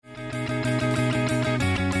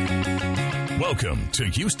Welcome to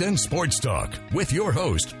Houston Sports Talk with your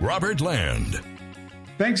host, Robert Land.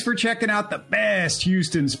 Thanks for checking out the best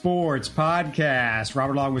Houston sports podcast.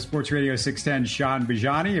 Robert Long with Sports Radio 610, Sean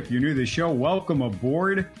Bijani. If you're new to the show, welcome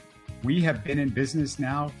aboard. We have been in business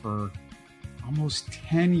now for almost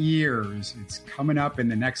 10 years. It's coming up in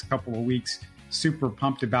the next couple of weeks. Super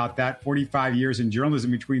pumped about that. 45 years in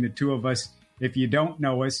journalism between the two of us. If you don't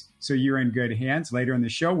know us, so you're in good hands. Later in the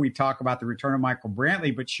show, we talk about the return of Michael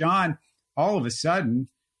Brantley. But Sean, all of a sudden,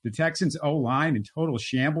 the Texans O-line in total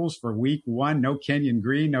shambles for week one. No Kenyon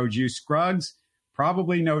Green, no Juice Scruggs,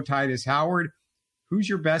 probably no Titus Howard. Who's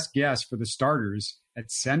your best guess for the starters at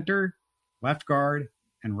center, left guard,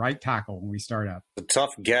 and right tackle when we start up? A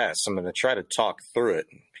tough guess. I'm going to try to talk through it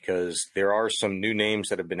because there are some new names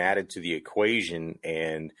that have been added to the equation,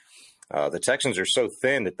 and the Texans are so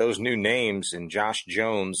thin that those new names in Josh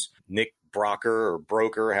Jones, Nick Brocker or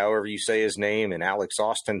Broker, however you say his name, and Alex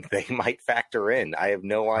Austin, they might factor in. I have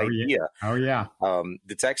no idea. Oh, yeah.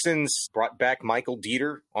 The Texans brought back Michael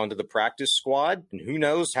Dieter onto the practice squad, and who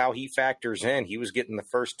knows how he factors in. He was getting the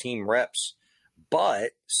first team reps.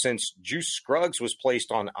 But since Juice Scruggs was placed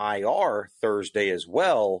on IR Thursday as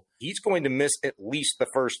well, he's going to miss at least the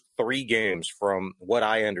first 3 games from what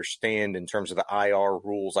I understand in terms of the IR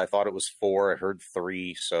rules. I thought it was 4. I heard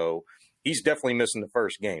 3. So he's definitely missing the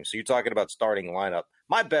first game. So you're talking about starting lineup.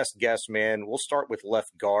 My best guess, man, we'll start with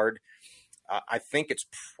left guard. I think it's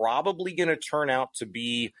probably going to turn out to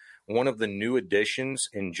be one of the new additions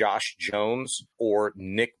in Josh Jones or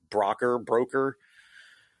Nick Broker.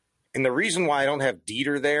 And the reason why I don't have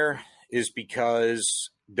Dieter there is because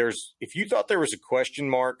if you thought there was a question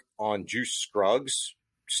mark on Juice Scruggs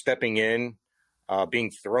stepping in,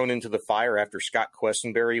 being thrown into the fire after Scott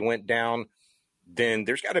Quessenberry went down, then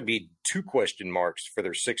there's got to be 2 question marks for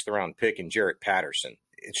their 6th round pick in Jarrett Patterson.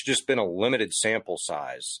 It's just been a limited sample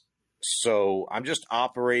size. So I'm just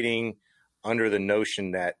operating under the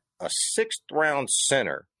notion that a 6th round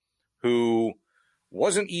center who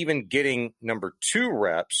wasn't even getting number 2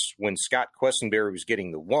 reps when Scott Quessenberry was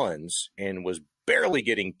getting the 1s and was barely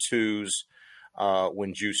getting 2s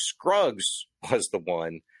when Juice Scruggs was the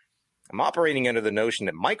 1. I'm operating under the notion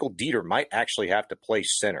that Michael Dieter might actually have to play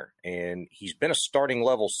center, and he's been a starting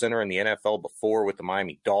level center in the NFL before with the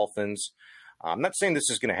Miami Dolphins. I'm not saying this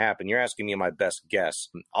is going to happen. You're asking me my best guess.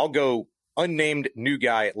 I'll go unnamed new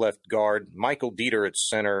guy at left guard, Michael Dieter at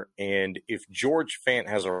center, and if George Fant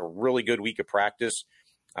has a really good week of practice,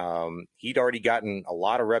 he'd already gotten a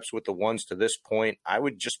lot of reps with the 1s to this point. I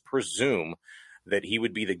would just presume that he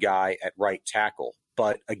would be the guy at right tackle.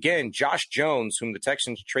 But again, Josh Jones, whom the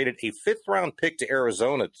Texans traded a 5th round pick to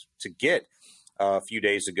Arizona to get a few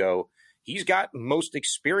days ago, he's got most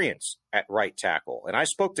experience at right tackle. And I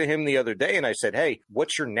spoke to him the other day and I said, hey,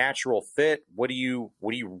 what's your natural fit? What do you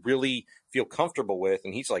really feel comfortable with?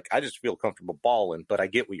 And he's like, I just feel comfortable balling, but I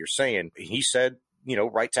get what you're saying. He said,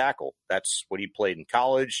 right tackle. That's what he played in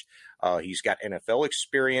college. He's got NFL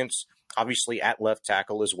experience, obviously at left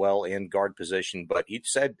tackle as well and guard position, but he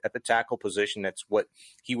said at the tackle position, that's what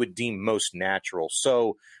he would deem most natural.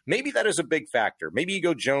 So maybe that is a big factor. Maybe you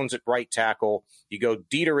go Jones at right tackle, you go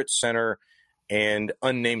Dieter at center, and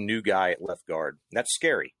unnamed new guy at left guard. That's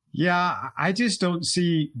scary. Yeah, I just don't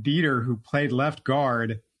see Dieter, who played left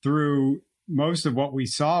guard through most of what we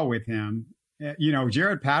saw with him.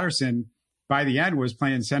 Jarrett Patterson by the end was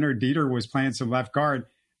playing center. Dieter was playing some left guard.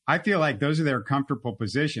 I feel like those are their comfortable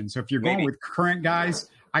positions. So if you're going with current guys,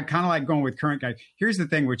 I kind of like going with current guys. Here's the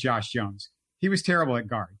thing with Josh Jones. He was terrible at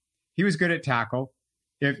guard. He was good at tackle.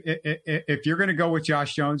 If you're going to go with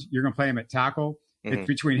Josh Jones, you're going to play him at tackle. Mm-hmm. It's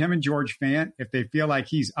between him and George Fant. If they feel like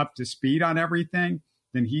he's up to speed on everything,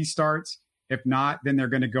 then he starts. If not, then they're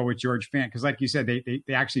going to go with George Fant. Because like you said, they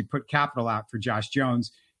actually put capital out for Josh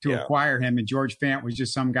Jones to acquire him. And George Fant was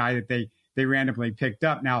just some guy that they randomly picked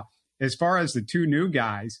up. Now, as far as the 2 new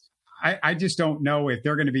guys, I just don't know if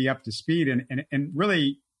they're going to be up to speed. And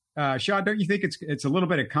really, Sean, don't you think it's a little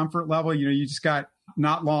bit of comfort level? You just got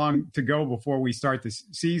not long to go before we start the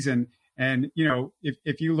season. And,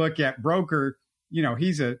 if you look at Broker,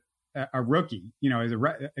 he's a rookie, is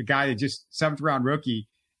a guy that just 7th round rookie.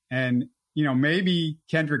 And, maybe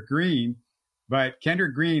Kendrick Green, but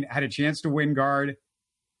Kendrick Green had a chance to win guard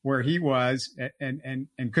where he was and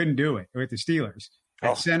couldn't do it with the Steelers.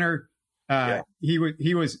 At center, he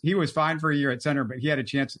was fine for a year at center, but he had a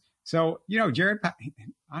chance. So,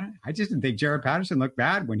 I just didn't think Jarrett Patterson looked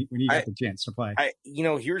bad when he got the chance to play.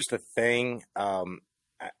 Here's the thing.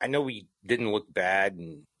 I know he didn't look bad,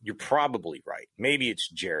 and you're probably right. Maybe it's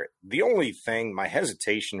Jarrett. The only thing, my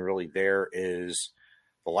hesitation really there is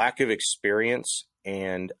the lack of experience.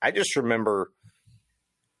 And I just remember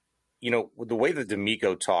the way that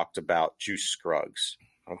D'Amico talked about Juice Scruggs,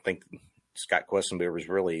 I don't think Scott Quessenberry was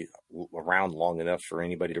really around long enough for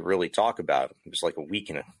anybody to really talk about him. It was like a week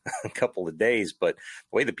and a couple of days. But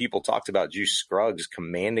the way that people talked about Juice Scruggs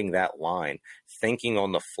commanding that line, thinking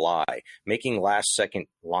on the fly, making last-second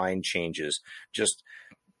line changes, just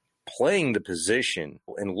playing the position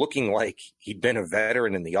and looking like he'd been a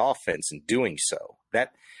veteran in the offense and doing so.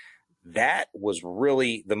 That was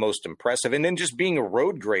really the most impressive. And then just being a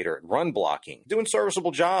road grader at run blocking, doing serviceable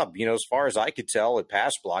job, as far as I could tell at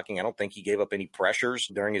pass blocking. I don't think he gave up any pressures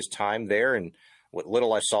during his time there. And what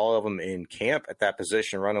little I saw of him in camp at that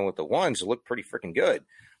position running with the ones, it looked pretty freaking good.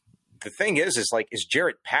 The thing is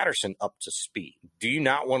Jarrett Patterson up to speed? Do you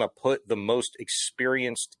not want to put the most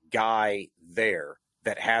experienced guy there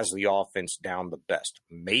that has the offense down the best?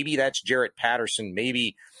 Maybe that's Jarrett Patterson,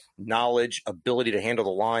 maybe knowledge, ability to handle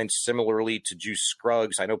the line similarly to Juice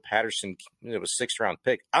Scruggs. I know Patterson was a 6th round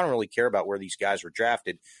pick. I don't really care about where these guys were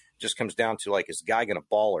drafted. It just comes down to is the guy going to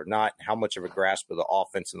ball or not? How much of a grasp of the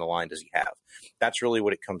offense in the line does he have? That's really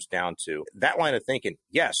what it comes down to. That line of thinking,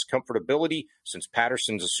 yes, comfortability, since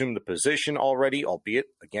Patterson's assumed the position already, albeit,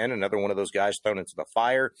 again, another one of those guys thrown into the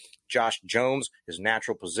fire. Josh Jones, his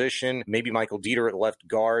natural position, maybe Michael Dieter at left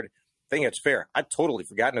guard. I think it's fair. I'd totally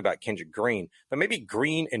forgotten about Kendrick Green, but maybe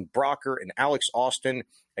Green and Brocker and Alex Austin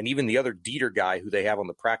and even the other Dieter guy who they have on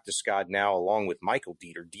the practice squad now, along with Michael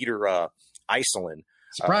Dieter Iselin.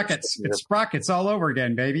 Sprockets. It's Sprockets all over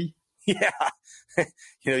again, baby. Yeah.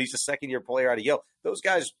 He's a second-year player out of Yale. Those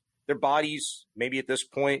guys, their bodies, maybe at this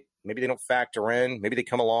point, maybe they don't factor in. Maybe they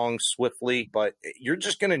come along swiftly, but you're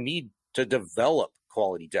just going to need to develop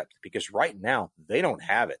quality depth because right now they don't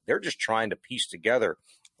have it. They're just trying to piece together,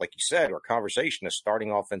 like you said, our conversation, a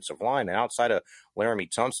starting offensive line. And outside of Laramie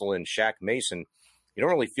Tunsil and Shaq Mason, you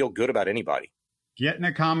don't really feel good about anybody. Get in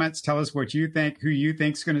the comments. Tell us what you think, who you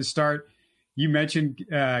think's going to start. You mentioned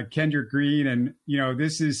Kendrick Green, and,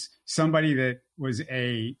 this is somebody that was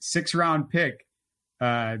a 6th-round pick.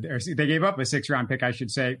 They gave up a 6th-round pick, I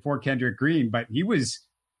should say, for Kendrick Green, but he was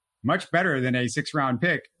much better than a 6th-round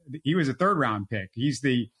pick. He was a 3rd-round pick. He's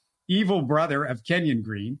the evil brother of Kenyon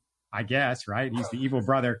Green, I guess, right? He's the evil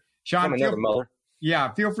brother. Sean,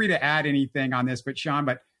 feel free to add anything on this, but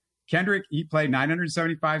Kendrick, he played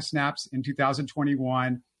 975 snaps in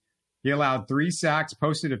 2021. He allowed 3 sacks,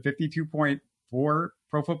 posted a 52.4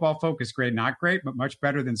 Pro Football Focus grade. Not great, but much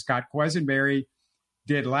better than Scott Quessenberry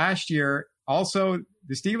did last year. Also,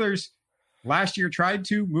 the Steelers last year tried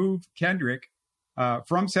to move Kendrick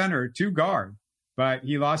from center to guard, but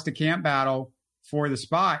he lost a camp battle for the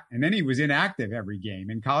spot, and then he was inactive every game.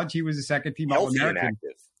 In college, he was a second-team All-American.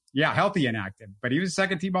 Yeah, healthy inactive, but he was a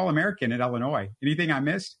second-team All-American at Illinois. Anything I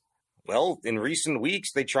missed? Well, in recent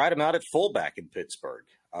weeks, they tried him out at fullback in Pittsburgh.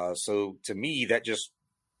 So to me, that just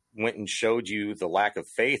went and showed you the lack of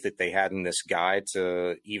faith that they had in this guy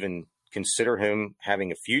to even consider him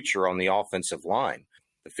having a future on the offensive line.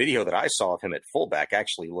 The video that I saw of him at fullback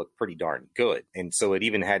actually looked pretty darn good. And so it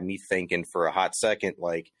even had me thinking for a hot second,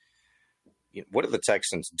 what are the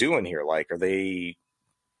Texans doing here? Are they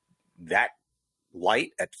that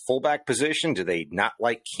light at fullback position? Do they not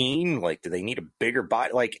like Keene? Do they need a bigger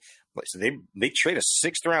body? So they trade a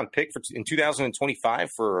 6th-round pick in 2025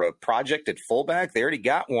 for a project at fullback. They already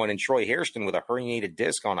got one in Troy Hairston with a herniated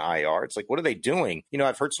disc on IR. It's what are they doing?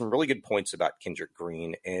 I've heard some really good points about Kendrick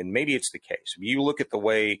Green, and maybe it's the case. If you look at the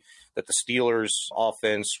way that the Steelers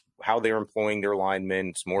offense, how they're employing their linemen,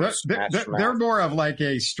 it's more they're more of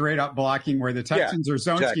a straight up blocking, where the Texans are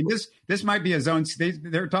zone scheme. This might be a zone.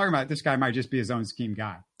 They're talking about this guy might just be a zone scheme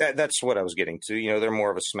guy. That's what I was getting to. They're more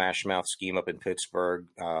of a smash mouth scheme up in Pittsburgh.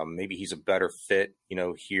 Maybe he's a better fit,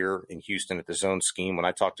 here in Houston at the zone scheme. When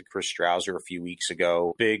I talked to Chris Strouser a few weeks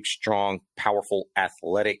ago, big, strong, powerful,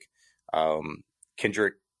 athletic,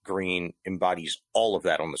 Kendrick Green embodies all of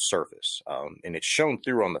that on the surface. And it's shown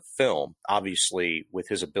through on the film, obviously, with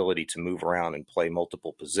his ability to move around and play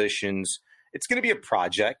multiple positions. It's going to be a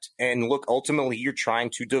project. And look, ultimately, you're trying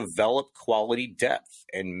to develop quality depth.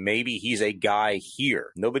 And maybe he's a guy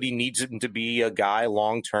here. Nobody needs him to be a guy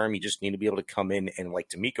long term. You just need to be able to come in and, like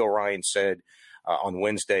D'Amico Ryan said on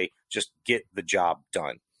Wednesday, just get the job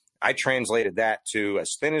done. I translated that to,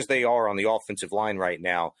 as thin as they are on the offensive line right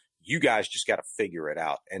now, you guys just got to figure it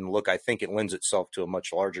out. And look, I think it lends itself to a much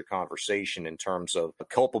larger conversation in terms of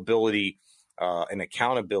culpability and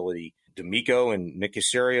accountability. D'Amico and Nick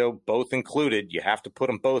Caserio both included. You have to put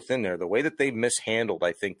them both in there. The way that they mishandled,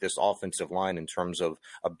 I think, this offensive line in terms of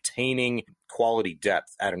obtaining quality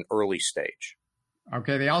depth at an early stage.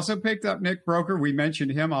 Okay, they also picked up Nick Broker. We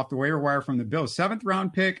mentioned him off the waiver wire from the Bills.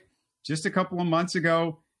 7th-round pick just a couple of months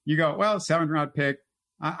ago. You go, well, 7th-round pick.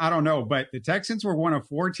 I don't know, but the Texans were one of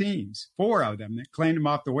 4 teams, 4 of them that claimed him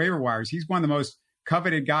off the waiver wires. He's one of the most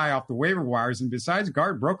coveted guy off the waiver wires. And besides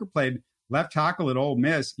guard, Broker played left tackle at Ole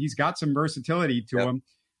Miss. He's got some versatility to him.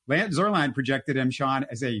 Lance Zierlein projected him, Sean,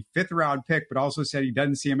 as a 5th-round pick, but also said he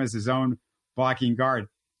doesn't see him as his own blocking guard.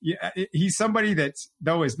 Yeah, he's somebody that,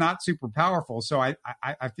 though, is not super powerful. So I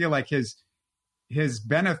feel like his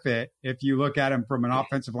benefit, if you look at him from an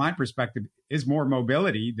offensive line perspective, is more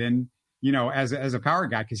mobility than, as a power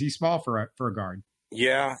guy, because he's small for a guard.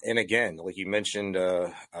 Yeah, and again, like you mentioned,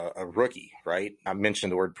 a rookie, right? I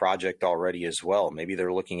mentioned the word project already as well. Maybe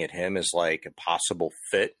they're looking at him as like a possible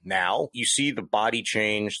fit. Now you see the body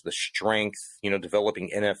change, the strength, developing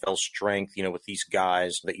NFL strength, with these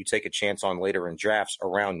guys that you take a chance on later in drafts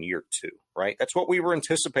around year 2, right? That's what we were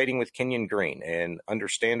anticipating with Kenyon Green, and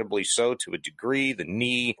understandably so to a degree. The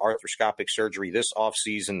knee arthroscopic surgery this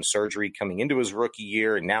offseason, surgery coming into his rookie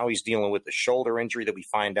year, and now he's dealing with the shoulder injury that we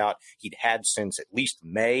find out he'd had since at least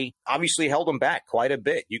May. Obviously held him back quite a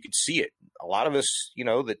bit. You could see it. A lot of us,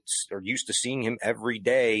 that are used to seeing him every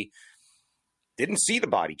day, didn't see the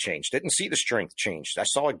body change, didn't see the strength change. I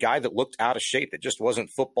saw a guy that looked out of shape, that just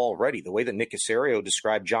wasn't football ready. The way that Nick Caserio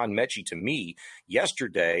described John Mechie to me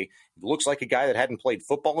yesterday, looks like a guy that hadn't played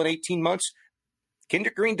football in 18 months.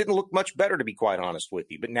 Kendrick Green didn't look much better, to be quite honest with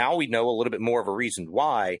you. But now we know a little bit more of a reason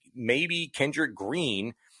why. Maybe Kendrick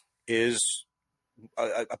Green is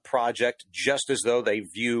a project just as though they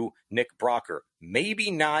view Nick Brocker.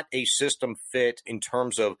 Maybe not a system fit in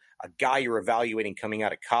terms of a guy you're evaluating coming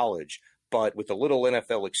out of college, but with a little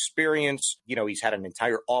NFL experience, he's had an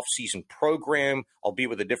entire offseason program, albeit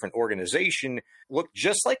with a different organization. Look,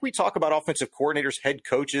 just like we talk about offensive coordinators, head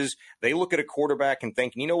coaches, they look at a quarterback and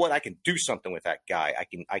think, you know what, I can do something with that guy.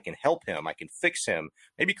 I can help him. I can fix him.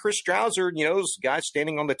 Maybe Chris Strouser, those guys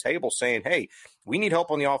standing on the table saying, hey, we need help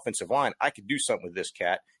on the offensive line. I could do something with this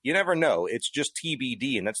cat. You never know. It's just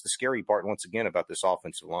TBD, and that's the scary part, once again, about this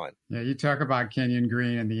offensive line. Yeah, you talk about Kenyon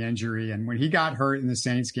Green and the injury, and when he got hurt in the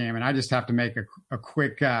Saints game, and I just have to make a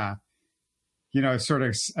quick, sort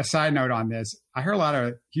of a side note on this. I heard a lot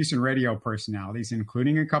of Houston radio personalities,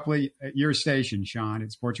 including a couple of your stations, Sean,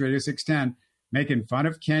 at Sports Radio 610, making fun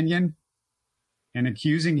of Kenyon and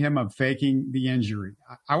accusing him of faking the injury.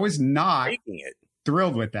 I was not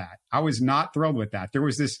thrilled with that. I was not thrilled with that. There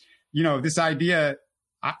was this, this idea.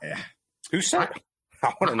 Who said it?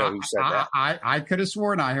 I want to know who said that. I could have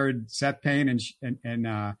sworn I heard Seth Payne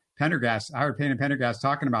and Pendergast. I heard Payne and Pendergast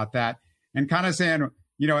talking about that and kind of saying,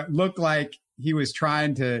 it looked like he was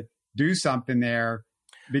trying to do something there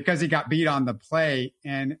because he got beat on the play,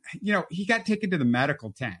 and he got taken to the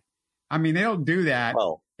medical tent. I mean, they don't do that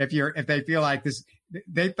if they feel like this.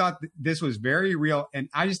 They thought this was very real, and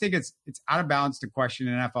I just think it's out of bounds to question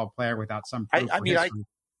an NFL player without some proof.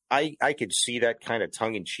 I could see that kind of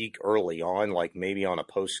tongue-in-cheek early on, like maybe on a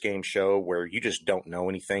post-game show where you just don't know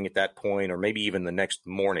anything at that point, or maybe even the next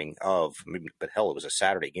morning of. But hell, it was a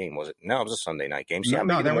Saturday game, was it? No, it was a Sunday night game. So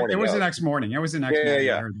it was the next morning. It was the next morning.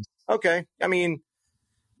 Yeah. Okay. I mean,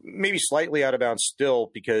 maybe slightly out of bounds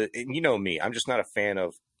still, because me, I'm just not a fan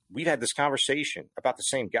of. We've had this conversation about the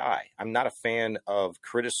same guy. I'm not a fan of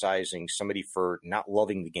criticizing somebody for not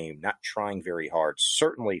loving the game, not trying very hard,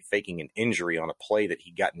 certainly faking an injury on a play that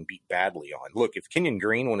he gotten beat badly on. Look, if Kenyon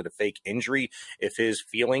Green wanted to fake injury, if his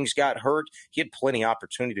feelings got hurt, he had plenty of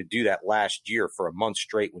opportunity to do that last year for a month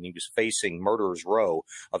straight when he was facing murderer's row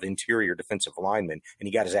of interior defensive linemen, and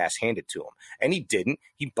he got his ass handed to him. And he didn't.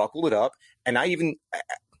 He buckled it up, and I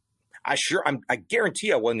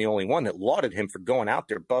guarantee I wasn't the only one that lauded him for going out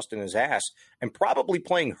there, busting his ass, and probably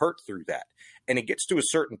playing hurt through that. And it gets to a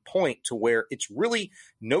certain point to where it's really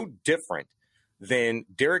no different than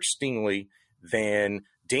Derek Stingley, than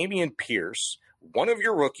Dameon Pierce, one of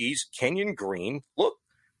your rookies, Kenyon Green. Look,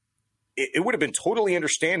 it would have been totally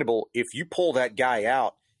understandable if you pull that guy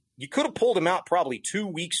out. You could have pulled him out probably 2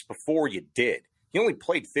 weeks before you did. He only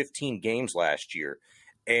played 15 games last year.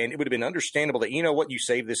 And it would have been understandable that, you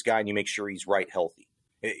save this guy and you make sure he's right healthy.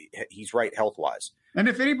 He's right health-wise. And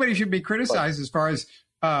if anybody should be criticized as far as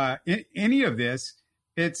any of this,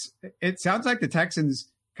 it sounds like the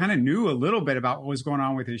Texans kind of knew a little bit about what was going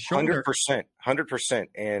on with his shoulder. 100%.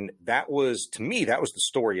 And that was, to me, that was the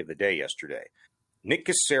story of the day yesterday. Nick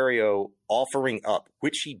Caserio offering up,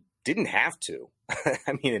 which he didn't have to.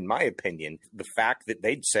 I mean, in my opinion, the fact that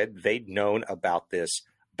they'd said they'd known about this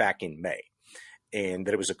back in May, and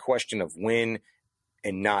that it was a question of when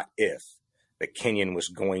and not if. that Kenyon was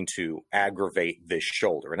going to aggravate this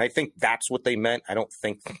shoulder. And I think that's what they meant. I don't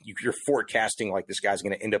think you're forecasting like this guy's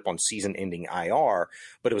going to end up on season-ending IR,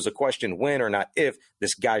 but it was a question when or not if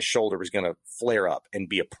this guy's shoulder was going to flare up and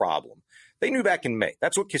be a problem. They knew back in May.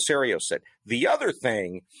 That's what Caserio said. The other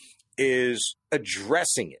thing is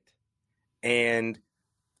addressing it. And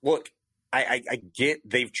look, I get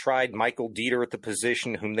they've tried Michael Dieter at the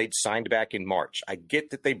position whom they'd signed back in March. I get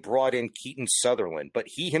that they brought in Keaton Sutherland, but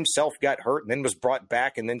he himself got hurt and then was brought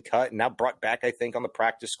back and then cut and now brought back, I think, on the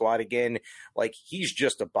practice squad again. Like, he's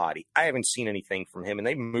just a body. I haven't seen anything from him, and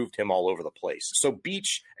they moved him all over the place. So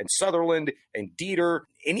Beach and Sutherland and Dieter,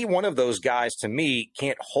 any one of those guys to me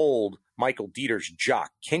can't hold Michael Dieter's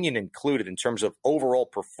jock, Kenyon included, in terms of overall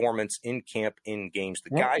performance in camp, in games.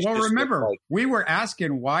 The guys. Well, remember, we were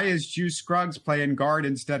asking, why is Juice Scruggs playing guard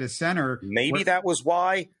instead of center? Maybe that was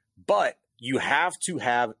why, but you have to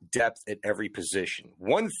have depth at every position.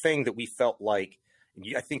 One thing that we felt like,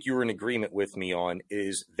 I think you were in agreement with me on,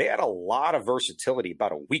 is they had a lot of versatility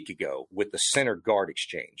about a week ago with the center guard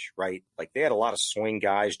exchange, right? Like, they had a lot of swing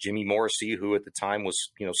guys. Jimmy Morrissey, who at the time was,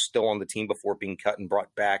 still on the team before being cut and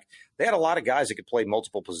brought back. They had a lot of guys that could play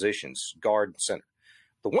multiple positions, guard, center.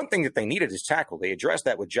 The one thing that they needed is tackle. They addressed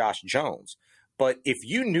that with Josh Jones. But if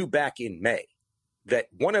you knew back in May that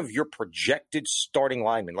one of your projected starting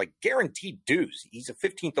linemen, like guaranteed dues, he's a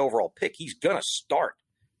 15th overall pick, he's going to start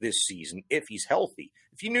this season if he's healthy.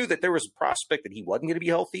 If you knew that there was a prospect that he wasn't going to be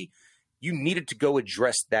healthy, you needed to go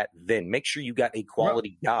address that then. Make sure you got a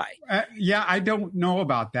quality guy. Yeah, I don't know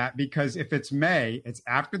about that, because if it's May, it's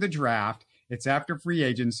after the draft, it's after free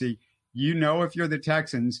agency. If you're the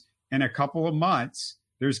Texans, in a couple of months,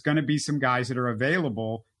 there's going to be some guys that are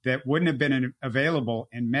available that wouldn't have been available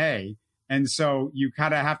in May. And so you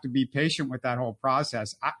kind of have to be patient with that whole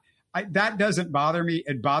process. That doesn't bother me.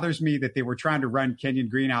 It bothers me that they were trying to run Kenyon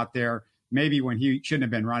Green out there, maybe when he shouldn't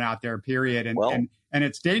have been run out there, period. And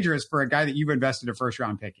it's dangerous for a guy that you've invested a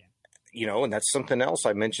first-round pick in. And that's something else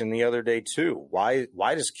I mentioned the other day too. Why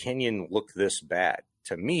does Kenyon look this bad?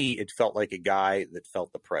 To me, it felt like a guy that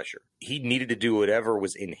felt the pressure. He needed to do whatever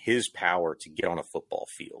was in his power to get on a football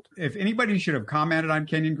field. If anybody should have commented on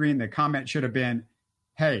Kenyon Green, the comment should have been,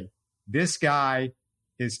 hey, this guy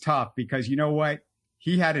is tough, because you know what?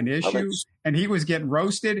 He had an issue and he was getting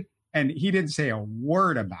roasted, and he didn't say a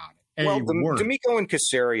word about it. D'Amico and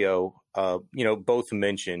Caserio, both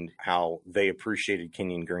mentioned how they appreciated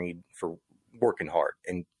Kenyon Green for working hard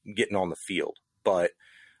and getting on the field. But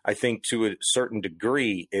I think to a certain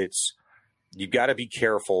degree, you got to be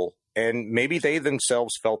careful. And maybe they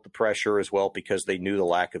themselves felt the pressure as well, because they knew the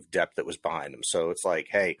lack of depth that was behind them. So it's like,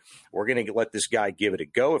 hey, we're going to let this guy give it a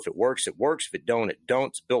go. If it works, it works. If it don't, it don't.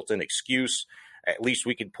 It's a built-in excuse. At least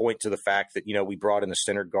we can point to the fact that, we brought in the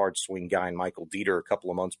center guard swing guy in Michael Dieter a couple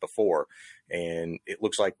of months before, and it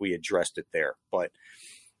looks like we addressed it there. But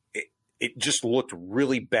it just looked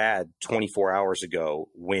really bad 24 hours ago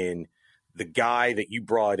when the guy that you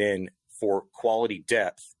brought in for quality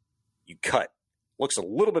depth, you cut. Looks a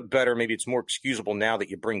little bit better. Maybe it's more excusable now that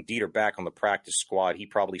you bring Dieter back on the practice squad. He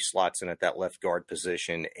probably slots in at that left guard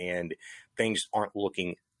position, and things aren't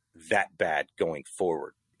looking that bad going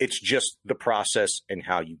forward. It's just the process and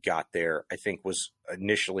how you got there, I think, was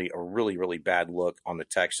initially a really, really bad look on the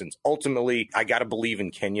Texans. Ultimately, I got to believe in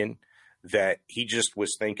Kenyon that he just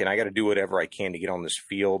was thinking, I got to do whatever I can to get on this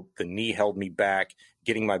field. The knee held me back,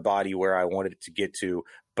 getting my body where I wanted it to get to.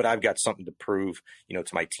 But I've got something to prove, to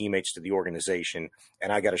my teammates, to the organization,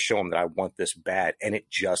 and I got to show them that I want this bad. And it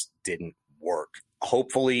just didn't work.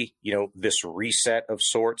 Hopefully, this reset of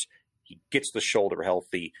sorts, he gets the shoulder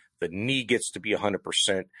healthy, the knee gets to be 100%,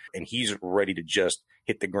 and he's ready to just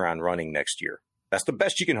hit the ground running next year. That's the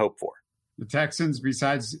best you can hope for. The Texans,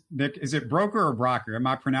 besides Nick, is it Broker or Brocker? Am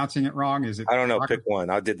I pronouncing it wrong? Is it? I don't know. Brocker? Pick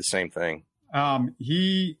one. I did the same thing.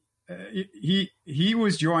 He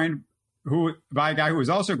was joined by a guy who was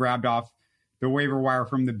also grabbed off the waiver wire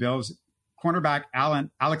from the Bills, cornerback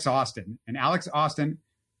Alex Austin. And Alex Austin,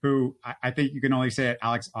 who I think you can only say it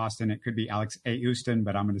Alex Austin. It could be Alex A. Houston,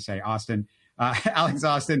 but I'm going to say Austin. Alex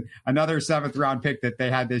Austin, another 7th-round pick that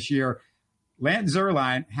they had this year. Lance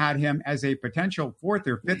Zierlein had him as a potential 4th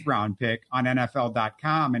or 5th-round pick on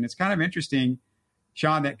NFL.com. And it's kind of interesting,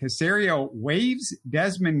 Sean, that Caserio waives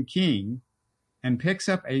Desmond King and picks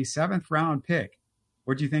up a 7th-round pick.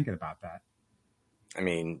 What do you think about that? I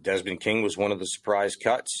mean, Desmond King was one of the surprise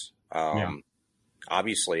cuts.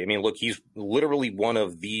 Obviously. I mean, look, he's literally one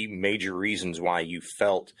of the major reasons why you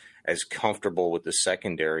felt as comfortable with the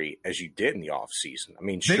secondary as you did in the offseason. I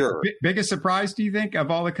mean, sure. Biggest surprise, do you think,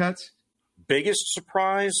 of all the cuts? Biggest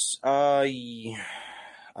surprise outside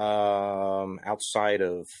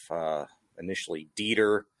of initially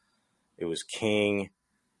Dieter. It was King.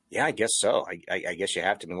 Yeah, I guess so. I guess you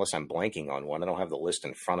have to, unless I'm blanking on one. I don't have the list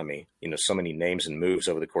in front of me. So many names and moves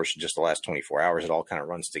over the course of just the last 24 hours. It all kind of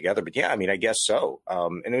runs together. But yeah, I guess so.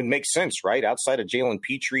 And it would make sense, right? Outside of Jalen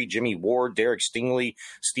Petrie, Jimmy Ward, Derek Stingley,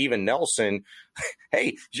 Steven Nelson,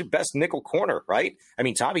 hey, he's your best nickel corner, right?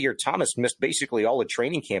 Javier Thomas missed basically all of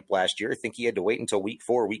training camp last year. I think he had to wait until week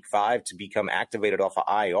 4, week 5 to become activated off of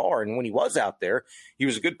IR. And when he was out there, he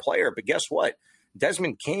was a good player. But guess what?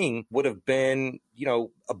 Desmond King would have been,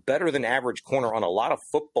 a better than average corner on a lot of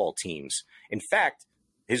football teams. In fact,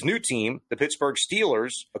 his new team, the Pittsburgh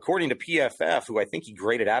Steelers, according to PFF, who I think he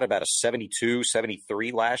graded out about a 72,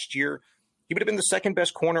 73 last year, he would have been the second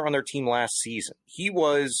best corner on their team last season. He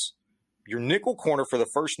was your nickel corner for the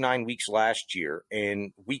first 9 weeks last year,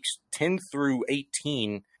 and weeks 10 through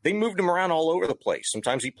 18, they moved him around all over the place.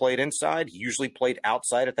 Sometimes he played inside. He usually played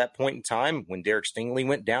outside at that point in time. When Derek Stingley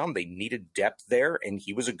went down, they needed depth there, and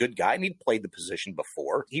he was a good guy, and he'd played the position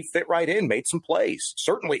before. He fit right in, made some plays.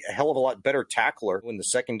 Certainly a hell of a lot better tackler in the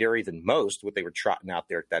secondary than most, what they were trotting out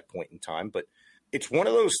there at that point in time. But it's one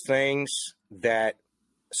of those things that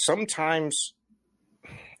sometimes,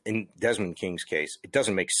 in Desmond King's case, it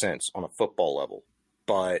doesn't make sense on a football level.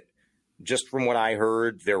 But just from what I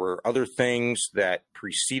heard, there were other things that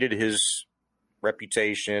preceded his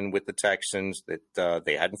reputation with the Texans that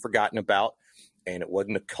they hadn't forgotten about, and it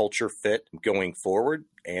wasn't a culture fit going forward,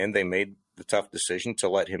 and they made the tough decision to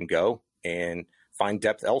let him go and find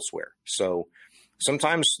depth elsewhere. So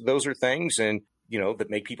sometimes those are things that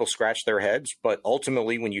make people scratch their heads, but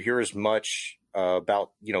ultimately when you hear as much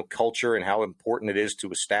about, culture and how important it is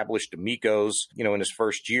to establish DeMeco's, in his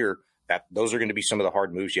first year, that those are going to be some of the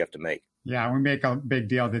hard moves you have to make. Yeah, we make a big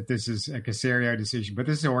deal that this is a Caserio decision, but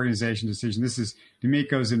this is an organization decision. This is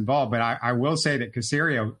DeMeco's involved. But I will say that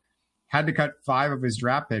Caserio had to cut 5 of his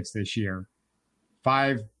draft picks this year.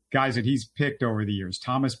 5 guys that he's picked over the years.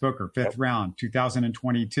 Thomas Booker, 5th round,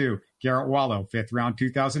 2022. Garrett Wallow, 5th round,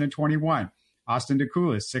 2021. Austin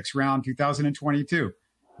DeCoulis, 6th round, 2022.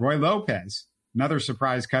 Roy Lopez, another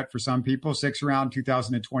surprise cut for some people, 6th round,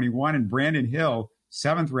 2021. And Brandon Hill,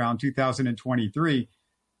 7th round, 2023.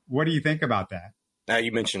 What do you think about that? Now,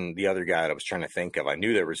 you mentioned the other guy that I was trying to think of. I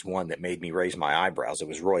knew there was one that made me raise my eyebrows. It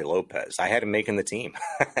was Roy Lopez. I had him making the team.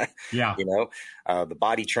 Yeah. The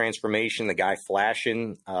body transformation, the guy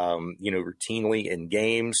flashing, routinely in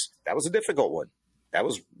games. That was a difficult one. That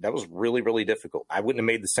was really, really difficult. I wouldn't have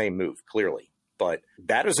made the same move, clearly. But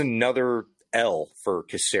that is another L for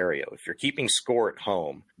Caserio. If you're keeping score at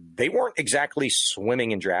home, they weren't exactly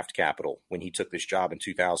swimming in draft capital when he took this job in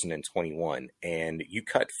 2021. And you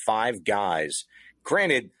cut 5 guys,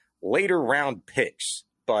 granted, later round picks,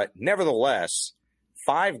 but nevertheless,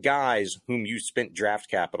 5 guys whom you spent draft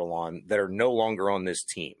capital on that are no longer on this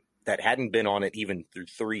team, that hadn't been on it even through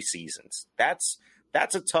 3 seasons. That's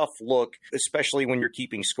a tough look, especially when you're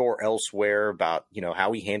keeping score elsewhere about,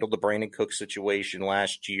 how he handled the Brandon Cook situation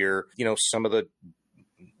last year, some of the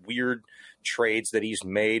weird trades that he's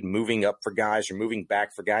made, moving up for guys or moving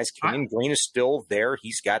back for guys. Kenyon Green is still there.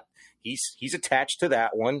 He's attached to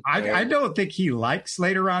that one. I don't think he likes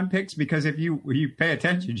later round picks, because if you pay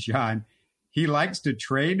attention, Sean, he likes to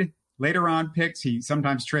trade later round picks. He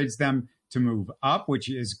sometimes trades them to move up, which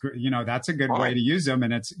is, that's a good way to use them.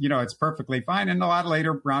 And it's, it's perfectly fine. And a lot of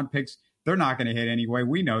later round picks, they're not going to hit anyway.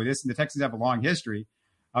 We know this. And the Texans have a long history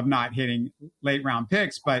of not hitting late round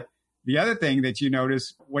picks. But the other thing that you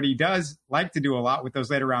notice, what he does like to do a lot with those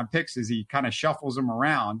later round picks is he kind of shuffles them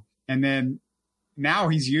around. And then now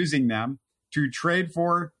he's using them to trade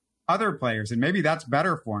for other players. And maybe that's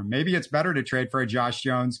better for him. Maybe it's better to trade for a Josh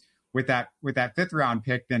Jones with that 5th round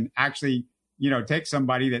pick than actually, take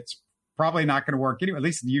somebody that's probably not going to work anyway. At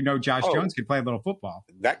least Josh Jones could play a little football.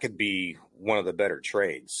 That could be one of the better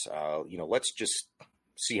trades. Let's just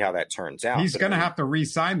see how that turns out. He's going to have to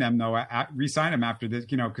re-sign them, though. Re-sign him after this,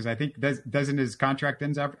 because I think doesn't his contract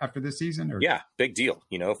ends after this season? Or? Yeah, big deal.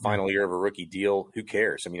 Final year of a rookie deal. Who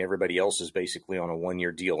cares? Everybody else is basically on a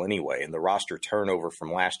 1-year deal anyway. And the roster turnover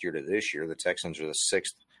from last year to this year, the Texans are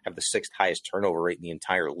have the 6th highest turnover rate in the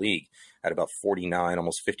entire league at about 49,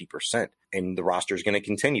 almost 50%. And the roster is going to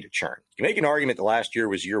continue to churn. You make an argument that last year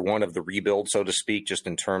was year 1 of the rebuild, so to speak, just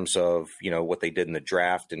in terms of, what they did in the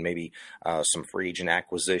draft and maybe some free agent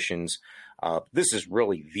acquisitions. This is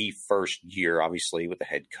really the first year, obviously, with the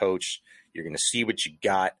head coach. You're going to see what you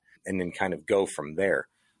got and then kind of go from there.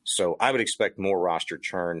 So I would expect more roster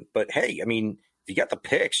churn. But hey, if you got the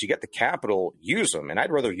picks, you got the capital, use them. And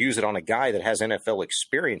I'd rather use it on a guy that has NFL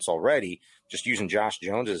experience already, just using Josh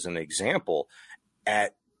Jones as an example,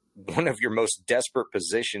 at one of your most desperate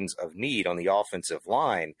positions of need on the offensive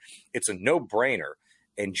line, it's a no-brainer.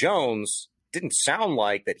 And Jones didn't sound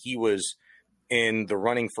like that he was in the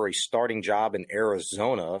running for a starting job in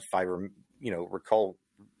Arizona, if I recall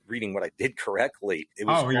reading what I did correctly. It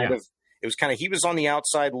was kind of he was on the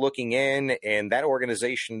outside looking in, and that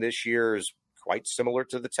organization this year is quite similar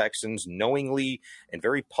to the Texans, knowingly and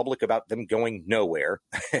very public about them going nowhere.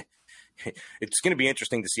 It's going to be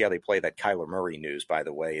interesting to see how they play that Kyler Murray news, by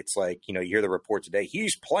the way. It's like, you hear the report today,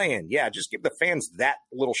 he's playing. Yeah, just give the fans that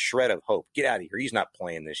little shred of hope. Get out of here. He's not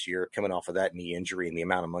playing this year, coming off of that knee injury and the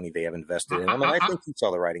amount of money they have invested in him. And I think you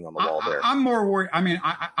saw the writing on the wall there. I'm more worried. I mean,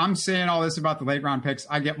 I'm saying all this about the late round picks.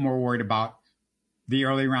 I get more worried about the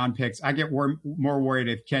early round picks. I get more worried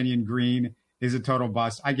if Kenyon Green is a total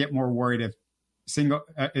bust. I get more worried if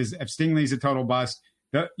Stingley's a total bust.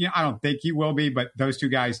 I don't think he will be, but those two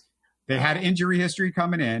guys, they had injury history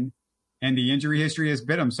coming in, and the injury history has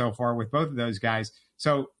bit them so far with both of those guys.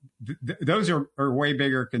 So those are way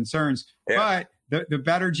bigger concerns. Yeah. But the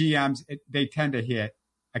better GMs, they tend to hit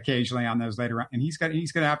occasionally on those later, and he's going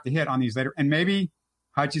to have to hit on these later. And maybe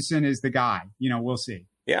Hutchinson is the guy. We'll see.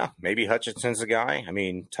 Yeah, maybe Hutchinson's the guy. I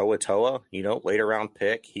mean, Toa, later round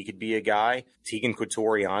pick, he could be a guy. Tegan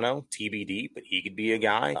Quatoriano, TBD, but he could be a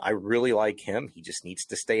guy. I really like him. He just needs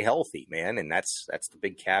to stay healthy, man, and that's the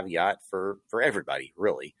big caveat for everybody,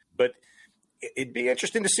 really. But it'd be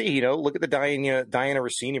interesting to see, look at the Diana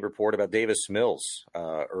Rossini report about Davis Mills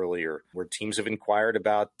earlier, where teams have inquired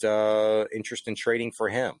about interest in trading for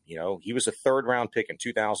him. He was a third-round pick in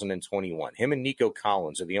 2021. Him and Nico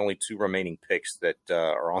Collins are the only two remaining picks that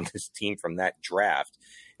are on this team from that draft.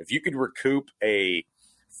 If you could recoup a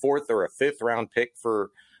fourth or a fifth-round pick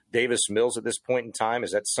for Davis Mills at this point in time,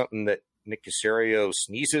 is that something that Nick Caserio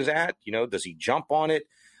sneezes at? Does he jump on it?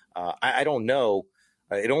 I don't know.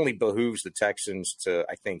 It only behooves the Texans to,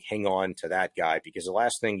 I think, hang on to that guy, because the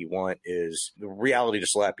last thing you want is the reality to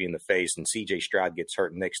slap you in the face and C.J. Stroud gets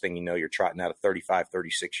hurt. And next thing you know, you're trotting out a 35,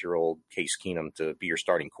 36-year-old Case Keenum to be your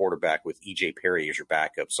starting quarterback with E.J. Perry as your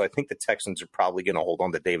backup. So I think the Texans are probably going to hold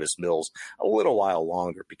on to Davis Mills a little while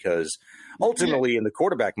longer, because ultimately in the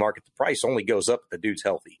quarterback market, the price only goes up if the dude's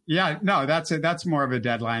healthy. Yeah, no, that's more of a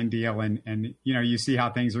deadline deal. And you see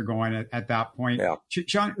how things are going at that point. Yeah.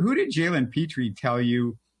 Sean, who did Jalen Petrie tell you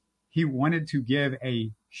he wanted to give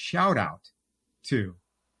a shout out to?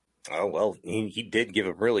 Oh, well, he did give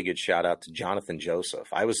a really good shout out to Jonathan Joseph.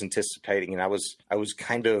 I was anticipating, and I was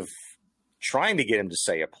kind of trying to get him to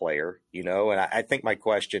say a player, and I think my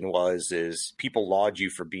question is people laud you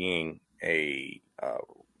for being a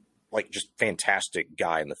just fantastic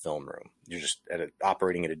guy in the film room. You're just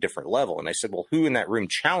operating at a different level. And I said, well, who in that room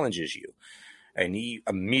challenges you? And he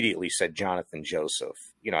immediately said Jonathan Joseph.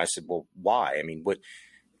 I said, well, why? I mean,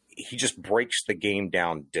 he just breaks the game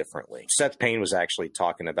down differently. Seth Payne was actually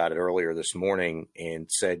talking about it earlier this morning and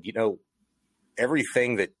said,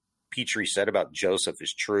 everything that Petrie said about Joseph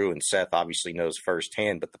is true, and Seth obviously knows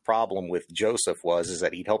firsthand. But the problem with Joseph is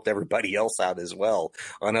that he'd helped everybody else out as well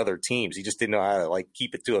on other teams. He just didn't know how to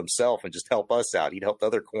keep it to himself and just help us out. He'd helped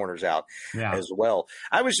other corners out as well.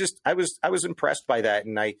 I was impressed by that,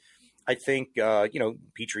 and I think,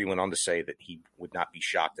 Petrie went on to say that he would not be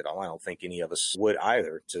shocked at all. I don't think any of us would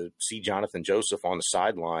either, to see Jonathan Joseph on the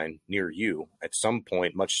sideline near you at some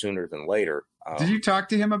point, much sooner than later. Did you talk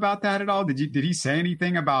to him about that at all? Did he say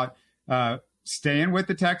anything about staying with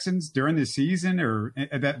the Texans during the season, or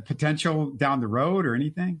that potential down the road, or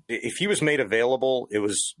anything? If he was made available, it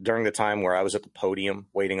was during the time where I was at the podium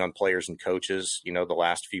waiting on players and coaches, the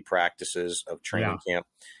last few practices of training camp.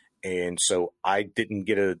 And so I didn't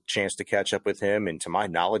get a chance to catch up with him. And to my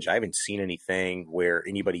knowledge, I haven't seen anything where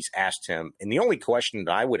anybody's asked him. And the only question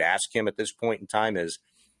that I would ask him at this point in time is,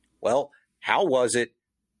 well, how was it?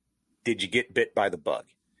 Did you get bit by the bug?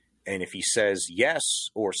 And if he says yes,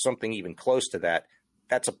 or something even close to that,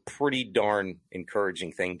 that's a pretty darn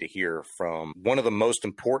encouraging thing to hear from one of the most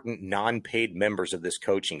important non-paid members of this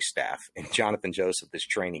coaching staff, and Jonathan Joseph, this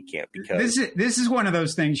training camp. Because this is one of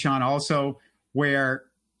those things, Sean, also where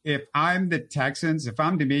if I'm the Texans, if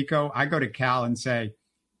I'm D'Amico, I go to Cal and say,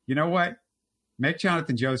 you know what? Make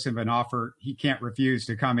Jonathan Joseph an offer he can't refuse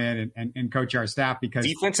to come in and coach our staff, because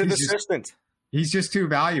defensive assistant. He's just too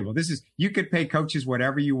valuable. You could pay coaches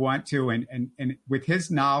whatever you want to. And with his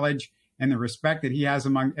knowledge and the respect that he has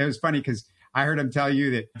it was funny because I heard him tell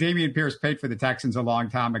you that Dameon Pierce played for the Texans a long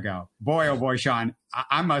time ago. Boy, oh boy, Sean,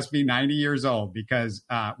 I must be 90 years old, because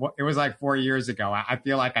it was like 4 years ago. I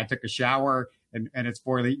feel like I took a shower and it's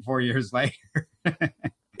 4 years later.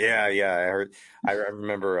 Yeah, I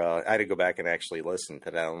remember. I had to go back and actually listen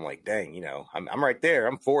to that. I'm like, dang, I'm right there.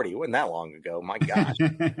 I'm 40. It wasn't that long ago. My gosh,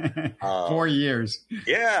 4 years.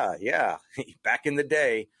 Yeah, back in the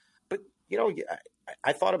day. But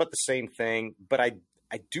I thought about the same thing. But I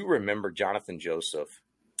do remember Jonathan Joseph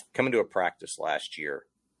coming to a practice last year,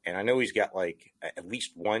 and I know he's got like at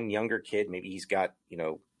least one younger kid. Maybe he's got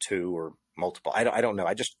 2 or multiple. I don't know.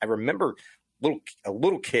 I remember a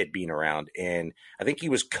little kid being around, and I think he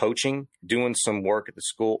was coaching, doing some work at the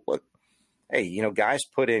school. Look, hey, guys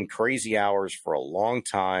put in crazy hours for a long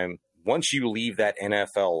time. Once you leave that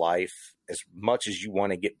NFL life, as much as you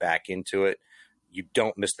want to get back into it, you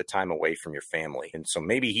don't miss the time away from your family. And so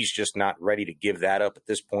maybe he's just not ready to give that up at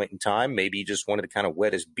this point in time. Maybe he just wanted to kind of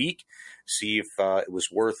wet his beak, see if it was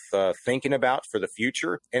worth thinking about for the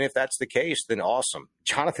future. And if that's the case, then awesome.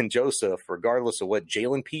 Jonathan Joseph, regardless of what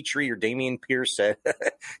Jalen Petrie or Damian Pierce said,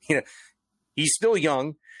 he's still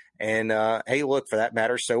young. And hey, look, for that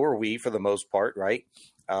matter, so are we for the most part, right?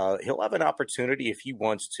 He'll have an opportunity if he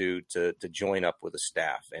wants to join up with a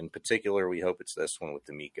staff. In particular, we hope it's this one with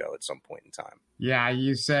D'Amico at some point in time. Yeah,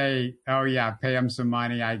 you say, oh, yeah, pay him some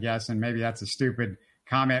money, I guess. And maybe that's a stupid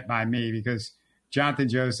comment by me because Jonathan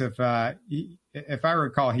Joseph, if I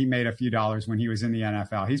recall, he made a few dollars when he was in the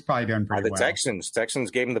NFL. He's probably doing pretty well. The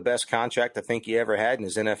Texans gave him the best contract I think he ever had in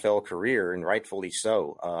his NFL career, and rightfully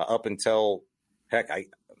so. Up until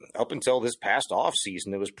this past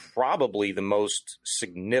offseason, it was probably the most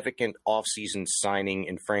significant offseason signing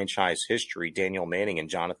in franchise history, Daniel Manning and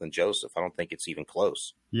Jonathan Joseph. I don't think it's even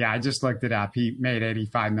close. Yeah, I just looked it up. He made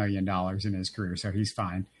 $85 million in his career, so he's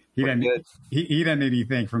fine. He doesn't need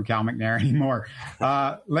anything from Cal McNair anymore.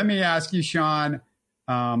 Let me ask you, Sean,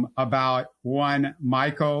 about one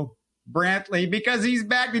Michael Brantley, because he's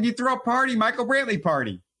back. Did you throw a party, Michael Brantley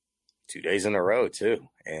party? 2 days in a row, too.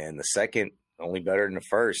 And the second, only better than the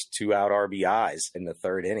first, 2 out RBIs in the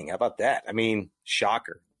third inning. How about that? I mean,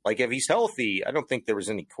 shocker. Like, if he's healthy, I don't think there was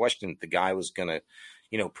any question that the guy was going to,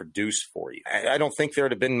 produce for you. I don't think there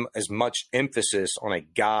would have been as much emphasis on a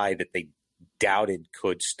guy that they doubted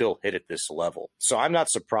could still hit at this level. So I'm not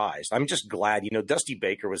surprised. I'm just glad, Dusty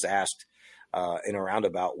Baker was asked in a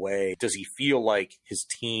roundabout way, does he feel like his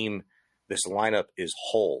team, this lineup is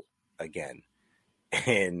whole again?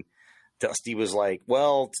 And Dusty was like,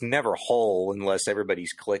 well, it's never whole unless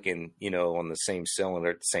everybody's clicking, on the same cylinder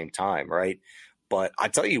at the same time, right? But I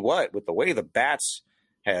tell you what, with the way the bats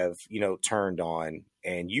have, turned on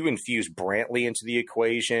and you infuse Brantley into the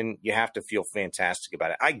equation, you have to feel fantastic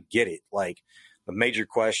about it. I get it. Like, the major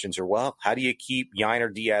questions are, well, how do you keep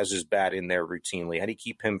Yainer Diaz's bat in there routinely? How do you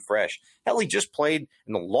keep him fresh? Hell, he just played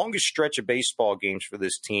in the longest stretch of baseball games for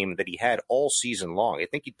this team that he had all season long. I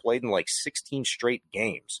think he played in like 16 straight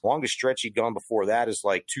games. Longest stretch he'd gone before that is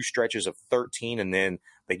like 2 stretches of 13, and then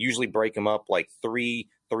they usually break him up like 3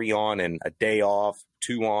 on and a day off,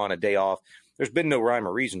 2 on, a day off. There's been no rhyme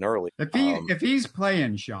or reason early. If he's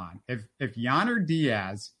playing, Sean, if Yainer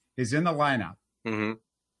Diaz is in the lineup, mm-hmm.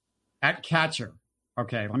 at catcher,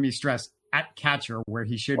 okay, let me stress, at catcher where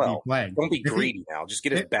he should be playing. Don't be greedy now. Just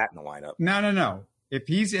get his bat in the lineup. No. If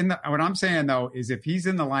he's in what I'm saying though is if he's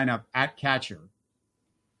in the lineup at catcher,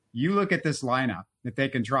 you look at this lineup that they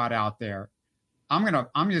can trot out there.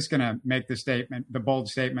 I'm just gonna make the bold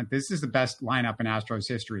statement. This is the best lineup in Astros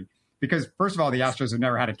history because first of all, the Astros have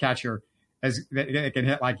never had a catcher as they can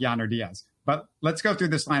hit like Yainer Diaz. But let's go through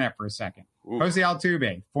this lineup for a second. Ooh. Jose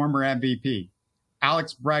Altuve, former MVP.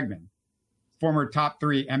 Alex Bregman, former top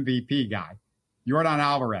 3 MVP guy. Yordan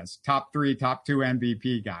Alvarez, top 2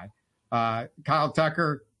 MVP guy. Kyle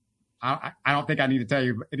Tucker, I don't think I need to tell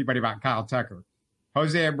you anybody about Kyle Tucker.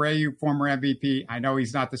 Jose Abreu, former MVP. I know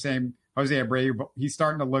he's not the same Jose Abreu, but he's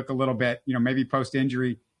starting to look a little bit, maybe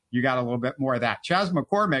post-injury, you got a little bit more of that. Chas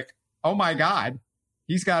McCormick, oh my God,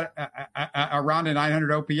 he's got around a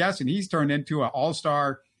 900 OPS, and he's turned into an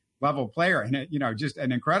all-star level player and, just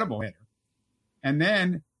an incredible hitter. And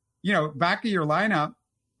then, back of your lineup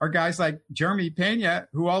are guys like Jeremy Pena,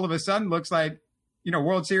 who all of a sudden looks like,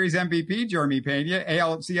 World Series MVP Jeremy Pena,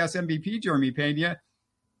 ALCS MVP Jeremy Pena.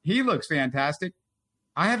 He looks fantastic.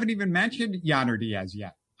 I haven't even mentioned Yainer Diaz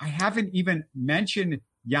yet.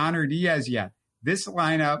 This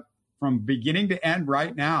lineup from beginning to end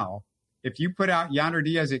right now, if you put out Yainer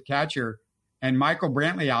Diaz at catcher and Michael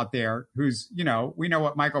Brantley out there, who's, we know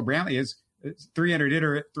what Michael Brantley is, 300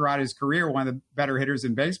 hitter throughout his career, one of the better hitters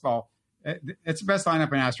in baseball. It's the best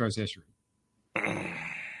lineup in Astros history.